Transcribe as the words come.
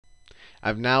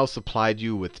I've now supplied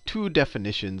you with two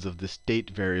definitions of the state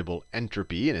variable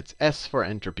entropy, and it's S for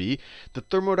entropy. The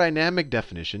thermodynamic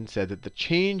definition said that the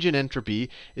change in entropy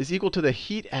is equal to the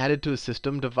heat added to a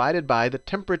system divided by the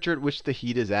temperature at which the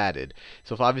heat is added.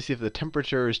 So if the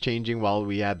temperature is changing while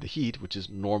we add the heat, which is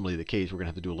normally the case, we're going to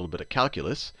have to do a little bit of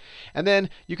calculus. And then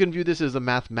you can view this as the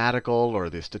mathematical or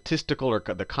the statistical or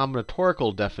the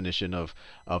combinatorial definition of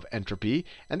entropy.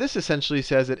 And this essentially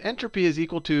says that entropy is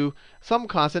equal to some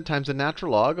constant times the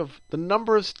natural log of the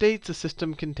number of states a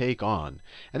system can take on.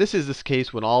 And this is this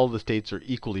case when all the states are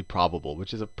equally probable,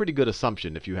 which is a pretty good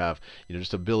assumption. If you have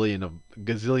just a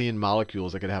gazillion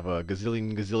molecules that could have a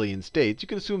gazillion states, you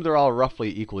can assume they're all roughly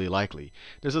equally likely.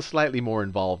 There's a slightly more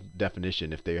involved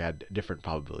definition if they had different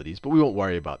probabilities, but we won't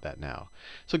worry about that now.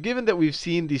 So given that we've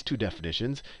seen these two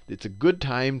definitions, it's a good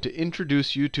time to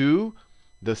introduce you to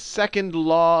the second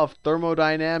law of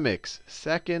thermodynamics.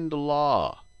 Second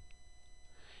law.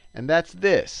 And that's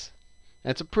this.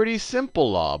 And it's a pretty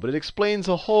simple law, but it explains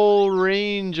a whole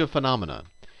range of phenomena.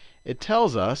 It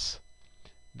tells us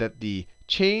that the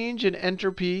change in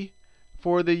entropy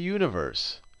for the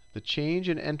universe, is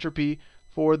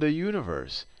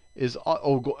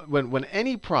when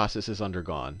any process is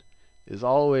undergone, is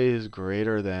always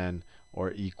greater than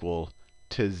or equal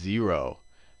to 0.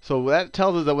 So that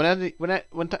tells us that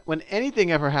when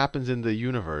anything ever happens in the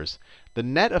universe, the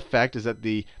net effect is that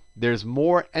there's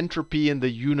more entropy in the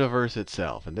universe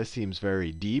itself. And this seems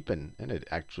very deep, and it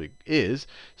actually is.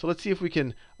 So let's see if we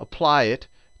can apply it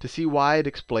to see why it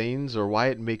explains or why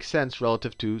it makes sense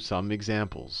relative to some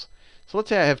examples. So let's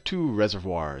say I have two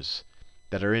reservoirs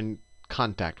that are in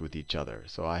contact with each other.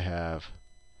 So I have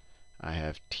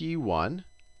T1,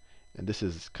 and this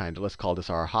is let's call this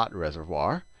our hot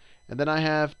reservoir. And then I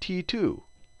have T2.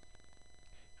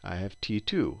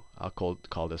 I'll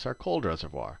call this our cold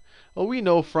reservoir. Well, we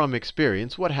know from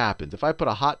experience what happens. If I put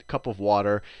a hot cup of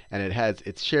water and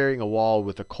it's sharing a wall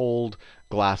with a cold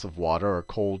glass of water or a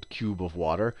cold cube of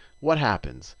water, what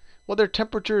happens? Well, their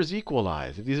temperatures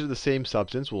equalize. If these are the same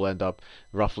substance, we'll end up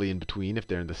roughly in between if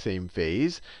they're in the same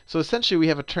phase. So essentially, we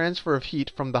have a transfer of heat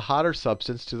from the hotter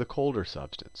substance to the colder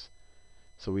substance.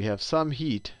 So we have some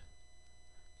heat,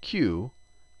 Q,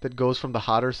 that goes from the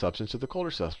hotter substance to the colder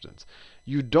substance.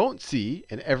 You don't see,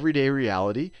 in everyday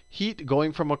reality, heat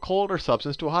going from a colder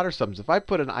substance to a hotter substance. If I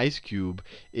put an ice cube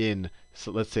in,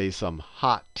 let's say, some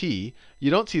hot tea,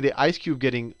 you don't see the ice cube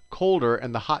getting colder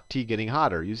and the hot tea getting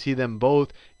hotter. You see them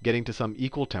both getting to some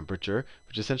equal temperature,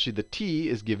 which essentially the tea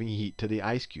is giving heat to the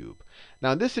ice cube.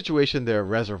 Now, in this situation, they're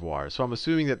reservoirs. So I'm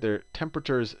assuming that their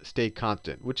temperatures stay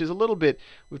constant, which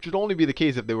would only be the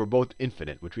case if they were both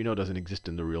infinite, which we know doesn't exist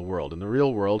in the real world. In the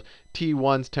real world,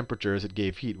 T1's temperature as it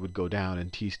gave heat would go down,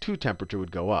 and T2 temperature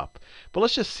would go up. But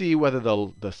let's just see whether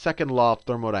the second law of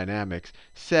thermodynamics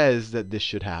says that this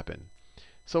should happen.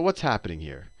 So what's happening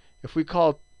here? If we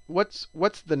call what's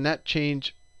the net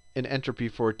change in entropy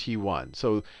for T1?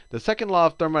 So the second law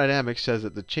of thermodynamics says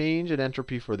that the change in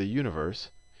entropy for the universe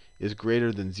is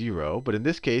greater than 0. But in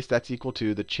this case, that's equal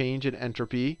to the change in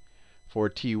entropy for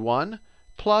T1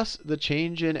 plus the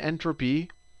change in entropy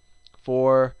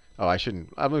for, I'm going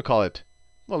to call it,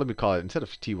 let me call it, instead of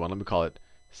T1, let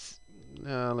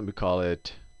me call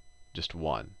it just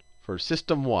 1. For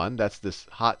system 1, that's this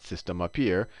hot system up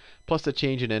here, plus the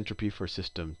change in entropy for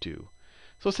system 2.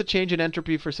 So what's the change in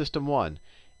entropy for system 1?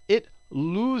 It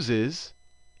loses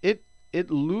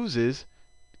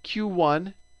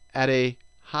Q1 at a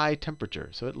high temperature.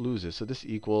 So it loses. So this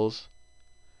equals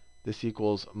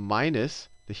minus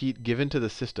the heat given to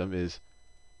the system is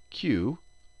Q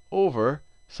over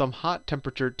some hot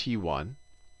temperature T1.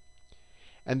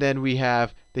 And then we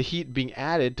have the heat being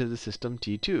added to the system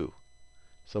T2.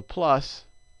 So plus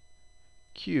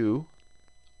Q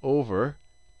over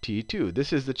T2.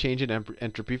 This is the change in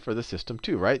entropy for the system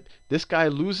 2, right? This guy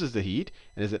loses the heat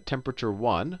and is at temperature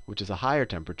 1, which is a higher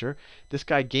temperature. This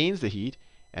guy gains the heat,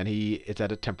 and it's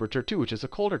at a temperature 2, which is a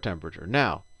colder temperature.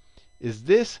 Now, is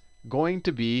this going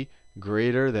to be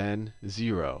greater than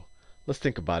 0? Let's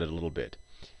think about it a little bit.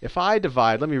 If I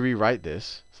divide, let me rewrite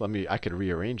this. So I could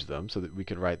rearrange them so that we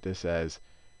could write this as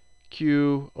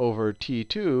Q over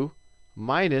T2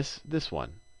 minus this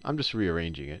one. I'm just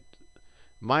rearranging it.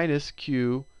 Minus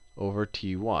Q over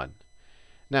T1.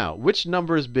 Now, which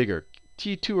number is bigger,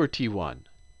 T2 or T1?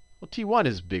 Well, T1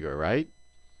 is bigger, right?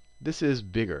 This is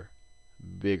bigger.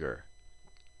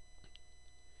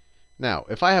 Now,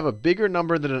 if I have a bigger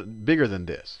number bigger than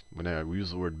this, when I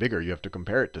use the word bigger, you have to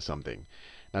compare it to something.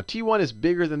 Now, T1 is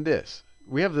bigger than this.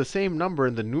 We have the same number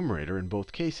in the numerator in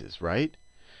both cases, right?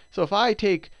 So if I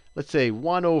take, let's say,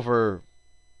 1 over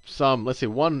let's say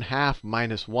 1/2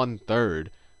 minus 1/3,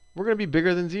 we're going to be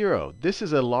bigger than 0. This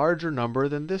is a larger number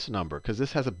than this number because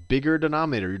this has a bigger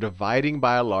denominator. You're dividing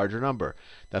by a larger number.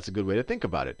 That's a good way to think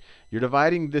about it. You're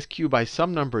dividing this q by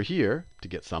some number here to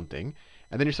get something.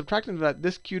 And then you're subtracting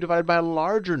this q divided by a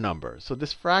larger number. So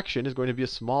this fraction is going to be a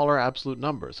smaller absolute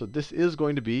number. So this is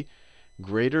going to be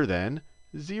greater than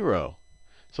 0.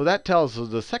 So that tells us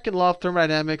the second law of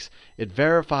thermodynamics, it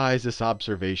verifies this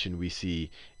observation we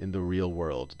see in the real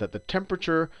world, that the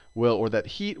temperature will, or that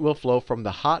heat will flow from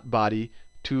the hot body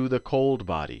to the cold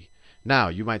body. Now,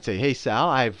 you might say, hey, Sal,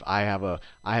 I have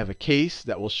a case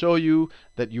that will show you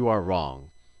that you are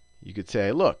wrong. You could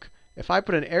say, look, if I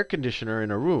put an air conditioner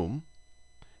in a room,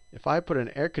 let's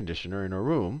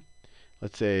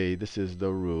say this is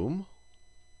the room,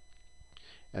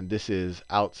 and this is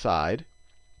outside.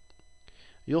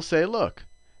 You'll say, look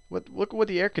what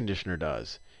the air conditioner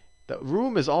does. The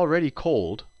room is already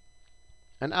cold,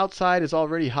 and outside is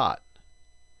already hot.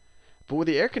 But what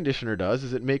the air conditioner does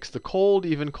is it makes the cold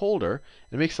even colder,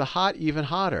 and it makes the hot even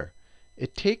hotter.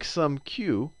 It takes some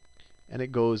Q, and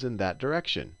it goes in that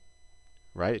direction.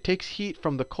 Right? It takes heat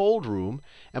from the cold room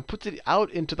and puts it out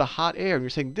into the hot air. And you're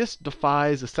saying this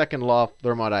defies the second law of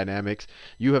thermodynamics.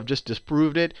 You have just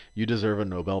disproved it. You deserve a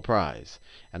Nobel Prize.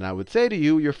 And I would say to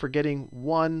you, you're forgetting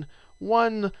one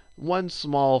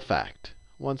small fact.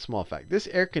 One small fact. This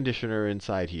air conditioner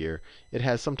inside here, it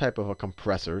has some type of a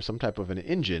compressor, some type of an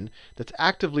engine that's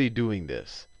actively doing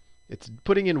this. It's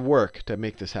putting in work to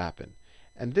make this happen.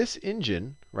 And this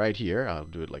engine right here, I'll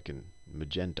do it like in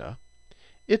magenta,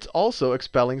 it's also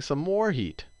expelling some more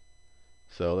heat.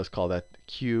 So let's call that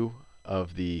Q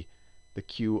of the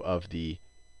Q of the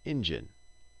engine.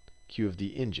 Q of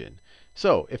the engine.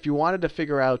 So if you wanted to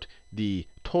figure out the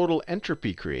total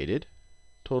entropy created,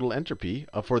 total entropy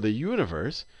for the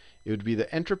universe, it would be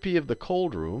the entropy of the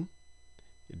cold room.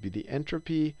 It'd be the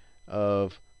entropy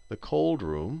of the cold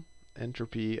room,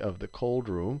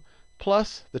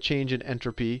 plus the change in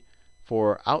entropy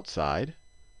for outside.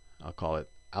 I'll call it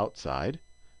outside.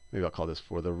 Maybe I'll call this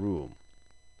for the room,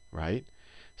 right?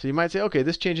 So you might say, okay,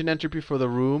 this change in entropy for the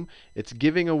room, it's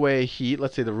giving away heat.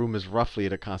 Let's say the room is roughly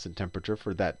at a constant temperature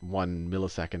for that 1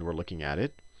 millisecond we're looking at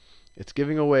it. It's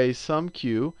giving away some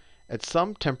Q at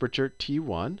some temperature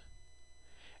T1.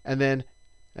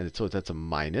 So that's a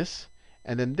minus.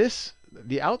 And then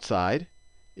the outside,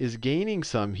 is gaining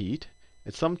some heat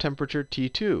at some temperature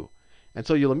T2. And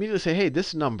so you'll immediately say, hey,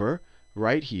 this number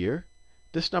right here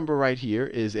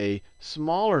is a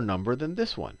smaller number than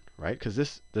this one, right? Because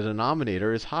the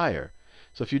denominator is higher.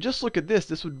 So if you just look at this,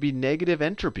 this would be negative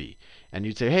entropy. And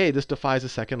you'd say, hey, this defies the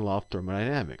second law of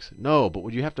thermodynamics. No, but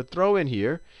what you have to throw in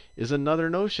here is another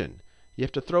notion. You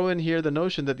have to throw in here the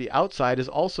notion that the outside is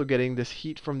also getting this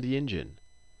heat from the engine.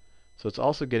 So it's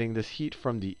also getting this heat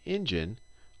from the engine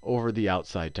over the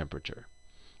outside temperature.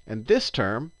 And this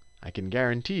term, I can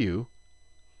guarantee you,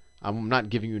 I'm not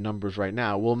giving you numbers right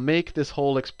now, will make this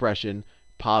whole expression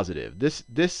positive.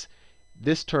 This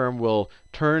term will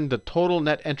turn the total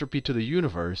net entropy to the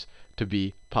universe to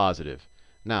be positive.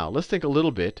 Now, let's think a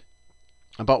little bit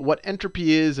about what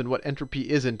entropy is and what entropy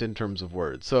isn't in terms of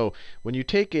words. So when you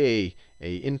take a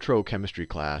intro chemistry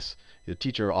class, the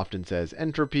teacher often says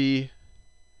entropy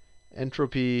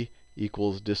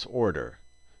equals disorder,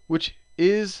 which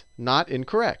is not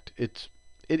incorrect. It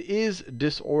is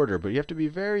disorder, but you have to be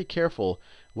very careful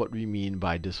what we mean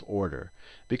by disorder.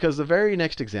 Because the very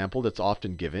next example that's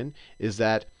often given is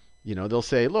that, they'll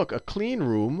say, look, a clean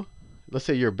room, let's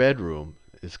say your bedroom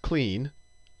is clean,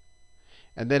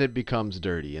 and then it becomes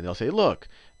dirty. And they'll say, look,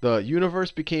 the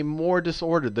universe became more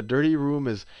disordered. The dirty room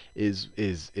it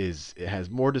has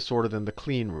more disorder than the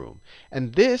clean room.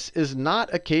 And this is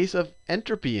not a case of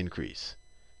entropy increase.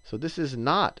 So this is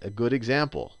not a good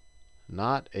example.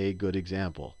 Not a good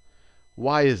example.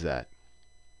 Why is that?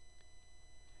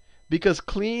 Because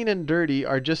clean and dirty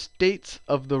are just states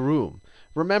of the room.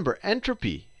 Remember,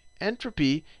 entropy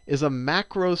is a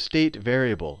macrostate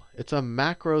variable. It's a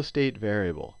macrostate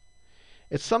variable.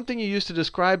 It's something you use to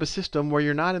describe a system where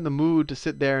you're not in the mood to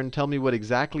sit there and tell me what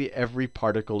exactly every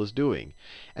particle is doing.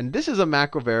 And this is a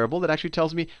macro variable that actually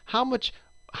tells me how much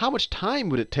time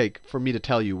would it take for me to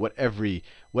tell you what every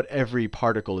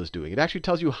particle is doing. It actually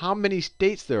tells you how many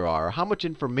states there are, or how much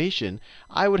information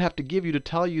I would have to give you to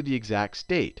tell you the exact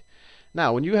state.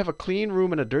 Now, when you have a clean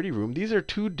room and a dirty room, these are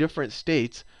two different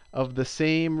states of the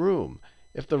same room.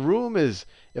 If the room has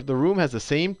the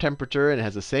same temperature and it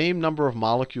has the same number of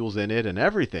molecules in it and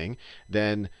everything,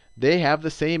 then they have the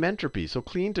same entropy. So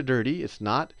clean to dirty, it's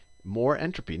not more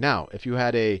entropy. Now, if you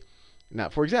had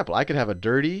for example, I could have a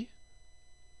dirty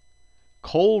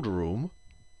cold room,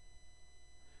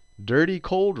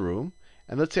 and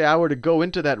And let's say I were to go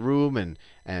into that room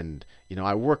and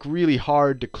I work really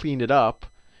hard to clean it up.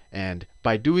 And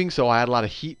by doing so, I add a lot of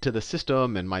heat to the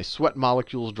system, and my sweat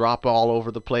molecules drop all over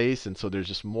the place. And so there's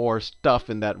just more stuff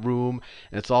in that room,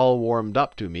 and it's all warmed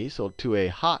up to me. So to a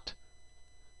hot,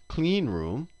 clean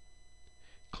room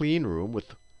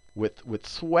with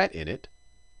sweat in it,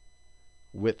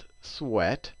 with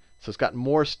sweat. So it's got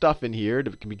more stuff in here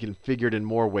that can be configured in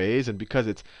more ways. And because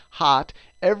it's hot,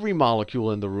 every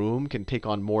molecule in the room can take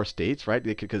on more states, right?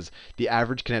 Because the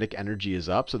average kinetic energy is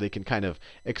up, so they can kind of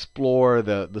explore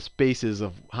the spaces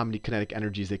of how many kinetic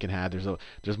energies they can have.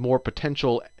 There's more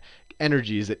potential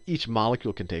energies that each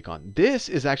molecule can take on. This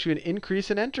is actually an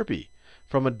increase in entropy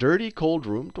from a dirty, cold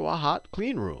room to a hot,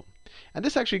 clean room. And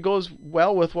this actually goes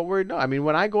well with what we're doing. I mean,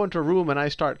 when I go into a room and I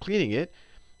start cleaning it,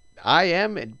 I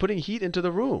am putting heat into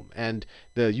the room, and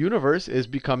the universe is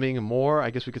becoming more, I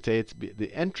guess we could say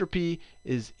the entropy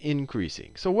is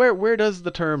increasing. So where does the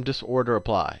term disorder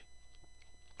apply?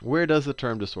 Where does the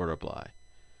term disorder apply?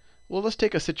 Well, let's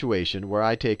take a situation where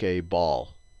I take a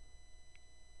ball.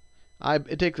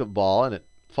 It takes a ball and it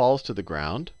falls to the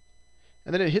ground,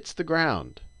 and then it hits the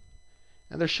ground.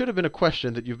 And there should have been a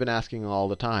question that you've been asking all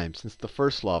the time since the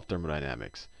first law of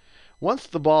thermodynamics. Once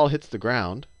the ball hits the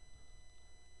ground,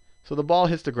 so the ball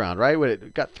hits the ground, right? When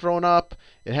it got thrown up,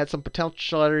 it had some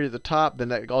potential energy at the top. Then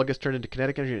that all gets turned into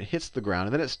kinetic energy, and it hits the ground,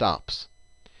 and then it stops.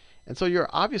 And so your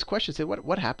obvious question is,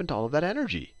 what happened to all of that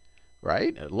energy,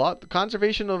 right? The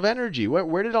conservation of energy.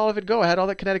 Where did all of it go? I had all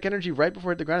that kinetic energy right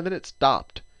before it hit the ground, and then it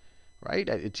stopped, right?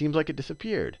 It seems like it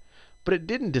disappeared. But it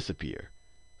didn't disappear.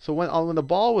 So when the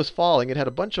ball was falling, it had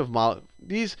a bunch of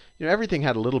these. Everything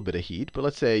had a little bit of heat. But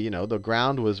let's say the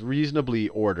ground was reasonably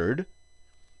ordered.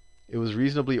 It was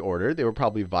reasonably ordered. They were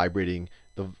probably vibrating.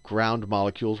 The ground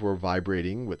molecules were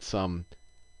vibrating with some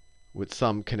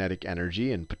kinetic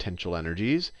energy and potential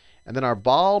energies. And then our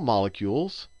ball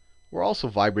molecules were also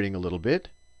vibrating a little bit.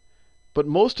 But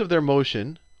most of their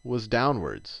motion was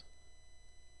downwards,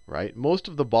 right? Most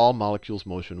of the ball molecules'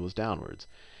 motion was downwards.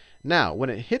 Now, when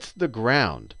it hits the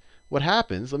ground, what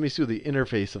happens? Let me see the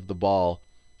interface of the ball.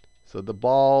 So the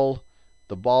ball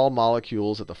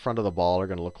molecules at the front of the ball are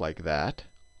going to look like that.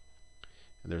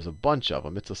 And there's a bunch of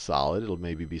them. It's a solid. It'll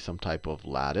maybe be some type of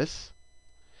lattice.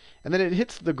 And then it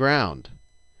hits the ground.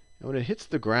 And when it hits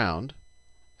the ground,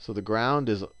 so the ground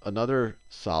is another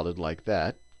solid like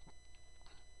that.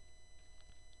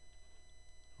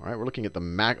 All right, we're looking at the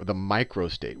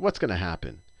microstate. What's going to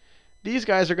happen? These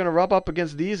guys are going to rub up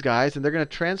against these guys, and they're going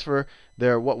to transfer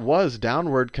their what was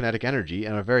downward kinetic energy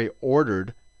and a very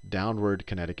ordered downward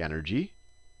kinetic energy.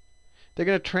 They're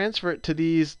going to transfer it to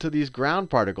these ground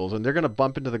particles, and they're going to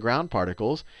bump into the ground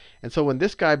particles. And so when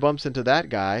this guy bumps into that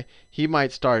guy, he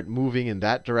might start moving in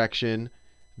that direction.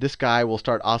 This guy will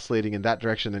start oscillating in that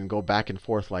direction and go back and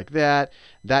forth like that.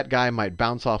 That guy might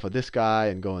bounce off of this guy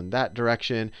and go in that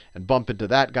direction and bump into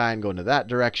that guy and go into that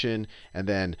direction. And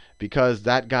then because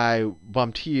that guy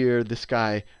bumped here, this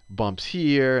guy bumps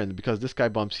here. And because this guy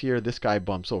bumps here, this guy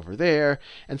bumps over there.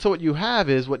 And so what you have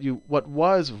is what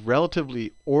was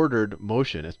relatively ordered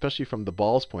motion, especially from the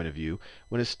ball's point of view,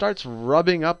 when it starts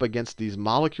rubbing up against these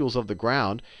molecules of the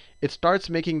ground, it starts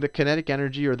making the kinetic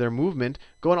energy or their movement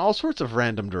go in all sorts of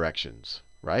random directions,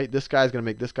 right? This guy's going to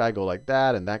make this guy go like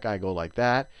that, and that guy go like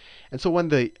that. And so when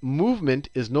the movement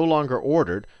is no longer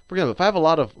ordered, for example, if I have a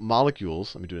lot of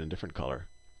molecules, let me do it in a different color.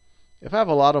 If I have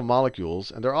a lot of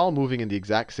molecules, and they're all moving in the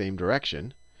exact same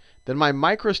direction, then my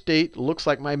microstate looks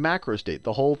like my macrostate.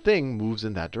 The whole thing moves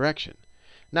in that direction.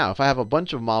 Now, if I have a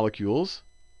bunch of molecules,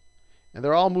 and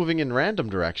they're all moving in random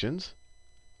directions,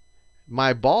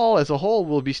 my ball as a whole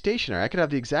will be stationary. I could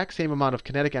have the exact same amount of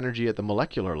kinetic energy at the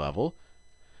molecular level,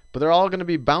 but they're all going to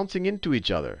be bouncing into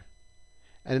each other.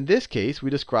 And in this case, we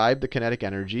describe the kinetic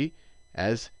energy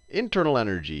as internal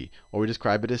energy, or we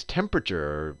describe it as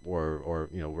temperature, or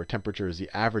where temperature is the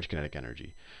average kinetic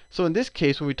energy. So in this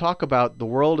case, when we talk about the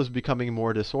world is becoming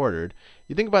more disordered,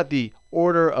 you think about the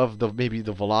order of maybe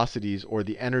the velocities or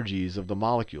the energies of the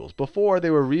molecules. Before, they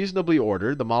were reasonably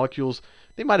ordered. The molecules,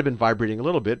 they might have been vibrating a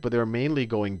little bit, but they were mainly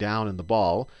going down in the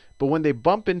ball. But when they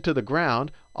bump into the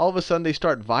ground, all of a sudden they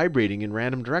start vibrating in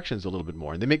random directions a little bit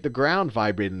more. And they make the ground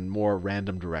vibrate in more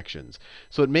random directions.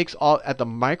 So it makes at the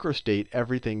microstate,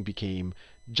 everything became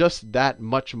just that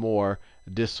much more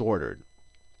disordered.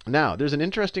 Now, there's an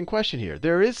interesting question here.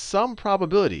 There is some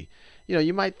probability.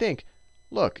 You might think,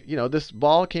 look, this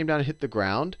ball came down and hit the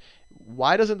ground.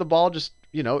 Why doesn't the ball just,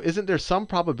 isn't there some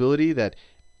probability that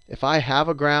if I have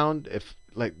a ground,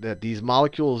 that these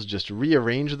molecules just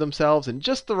rearrange themselves in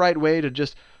just the right way to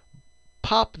just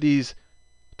pop these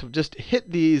to just hit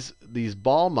these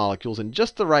ball molecules in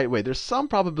just the right way. There's some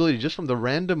probability just from the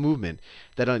random movement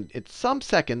that at some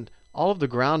second, all of the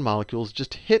ground molecules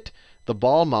just hit the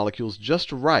ball molecules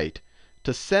just right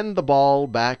to send the ball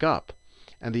back up.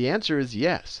 And the answer is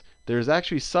yes. There's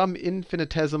actually some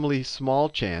infinitesimally small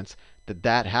chance that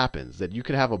that happens, that you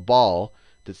could have a ball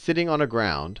that's sitting on a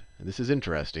ground, and this is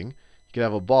interesting. You could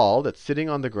have a ball that's sitting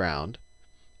on the ground,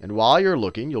 and while you're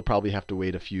looking, you'll probably have to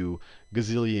wait a few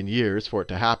gazillion years for it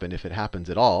to happen, if it happens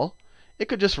at all. It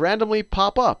could just randomly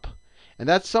pop up. And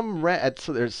that's so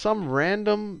there's some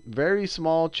random, very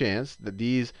small chance that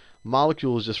these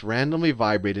molecules just randomly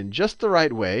vibrate in just the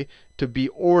right way to be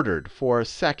ordered for a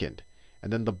second.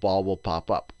 And then the ball will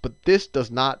pop up. But this does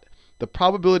not, the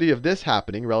probability of this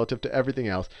happening relative to everything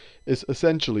else is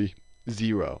essentially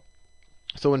 0.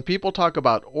 So when people talk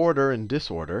about order and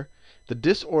disorder, the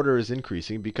disorder is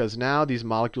increasing because now these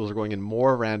molecules are going in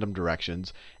more random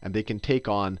directions, and they can take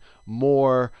on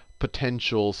more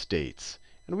potential states.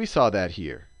 And we saw that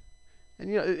here.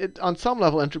 And on some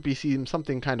level, entropy seems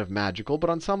something kind of magical, but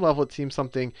on some level, it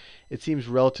seems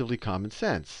relatively common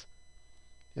sense.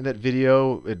 In that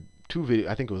video,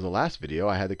 I think it was the last video,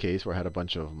 I had the case where I had a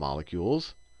bunch of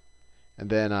molecules, and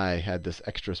then I had this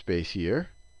extra space here,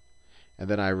 and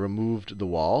then I removed the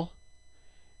wall.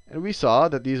 And we saw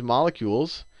that these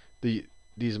molecules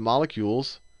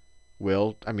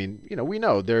will, we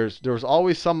know there's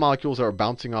always some molecules that are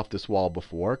bouncing off this wall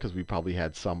before, because we probably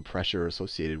had some pressure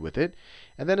associated with it.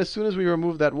 And then as soon as we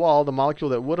remove that wall, the molecule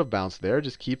that would have bounced there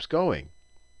just keeps going.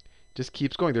 Just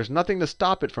keeps going. There's nothing to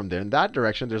stop it from there. In that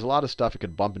direction, there's a lot of stuff. It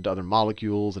could bump into other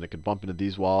molecules, and it could bump into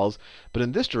these walls. But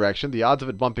in this direction, the odds of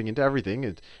it bumping into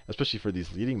everything, especially for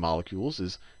these leading molecules,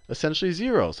 is essentially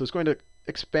 0. So it's going to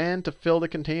expand to fill the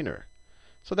container.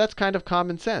 So that's kind of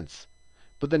common sense.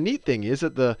 But the neat thing is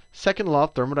that the second law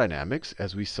of thermodynamics,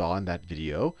 as we saw in that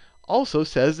video, also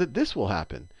says that this will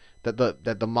happen, that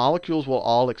the molecules will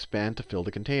all expand to fill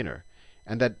the container,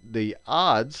 and that the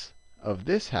odds of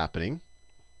this happening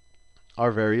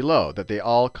are very low, that they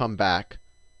all come back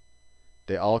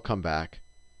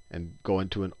and go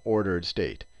into an ordered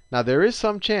state. Now, there is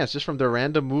some chance, just from their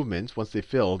random movements, once they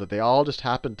fill, that they all just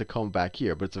happen to come back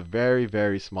here. But it's a very,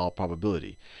 very small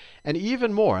probability. And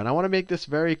even more, and I want to make this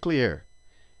very clear,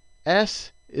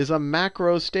 S is a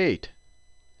macro state.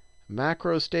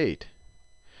 Macro state.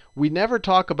 We never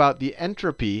talk about the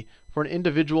entropy for an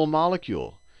individual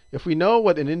molecule. If we know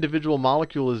what an individual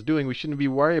molecule is doing, we shouldn't be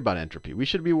worried about entropy. We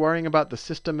should be worrying about the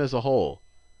system as a whole.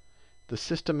 The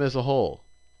system as a whole.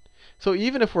 So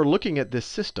even if we're looking at this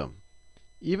system,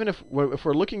 if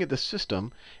we're looking at this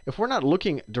system, if we're not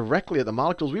looking directly at the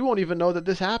molecules, we won't even know that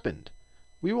this happened.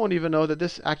 We won't even know that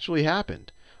this actually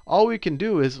happened. All we can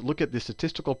do is look at the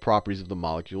statistical properties of the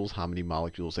molecules, how many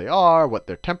molecules they are, what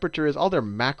their temperature is, all their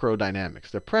macro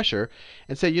dynamics, their pressure,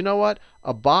 and say, you know what?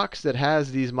 A box that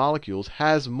has these molecules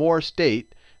has more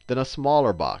state than a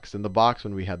smaller box, than the box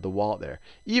when we had the wall there.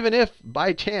 Even if,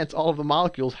 by chance, all of the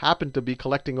molecules happen to be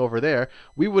collecting over there,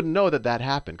 we wouldn't know that that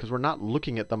happened because we're not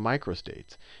looking at the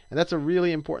microstates. And that's a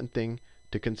really important thing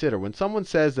to consider. When someone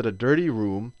says that a dirty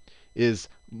room has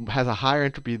a higher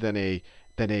entropy than a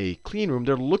clean room,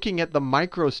 they're looking at the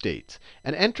microstates.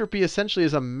 And entropy essentially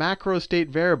is a macro state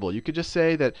variable. You could just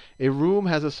say that a room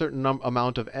has a certain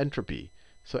amount of entropy.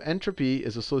 So entropy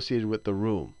is associated with the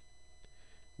room.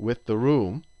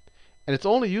 And it's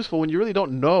only useful when you really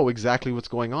don't know exactly what's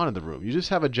going on in the room. You just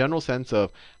have a general sense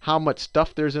of how much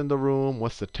stuff there's in the room,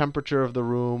 what's the temperature of the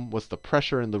room, what's the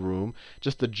pressure in the room,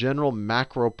 just the general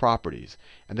macro properties.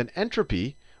 And then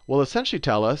entropy will essentially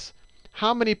tell us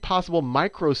how many possible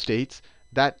microstates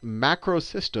that macro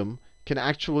system can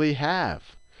actually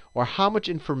have, or how much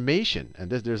information, and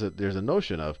there's a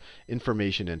notion of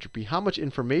information entropy. How much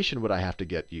information would I have to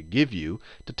give you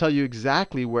to tell you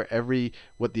exactly what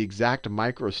the exact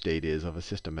microstate is of a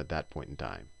system at that point in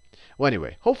time? Well,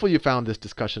 anyway, hopefully you found this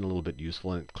discussion a little bit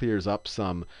useful, and it clears up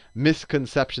some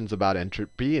misconceptions about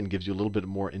entropy and gives you a little bit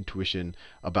more intuition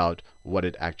about what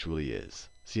it actually is.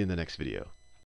 See you in the next video.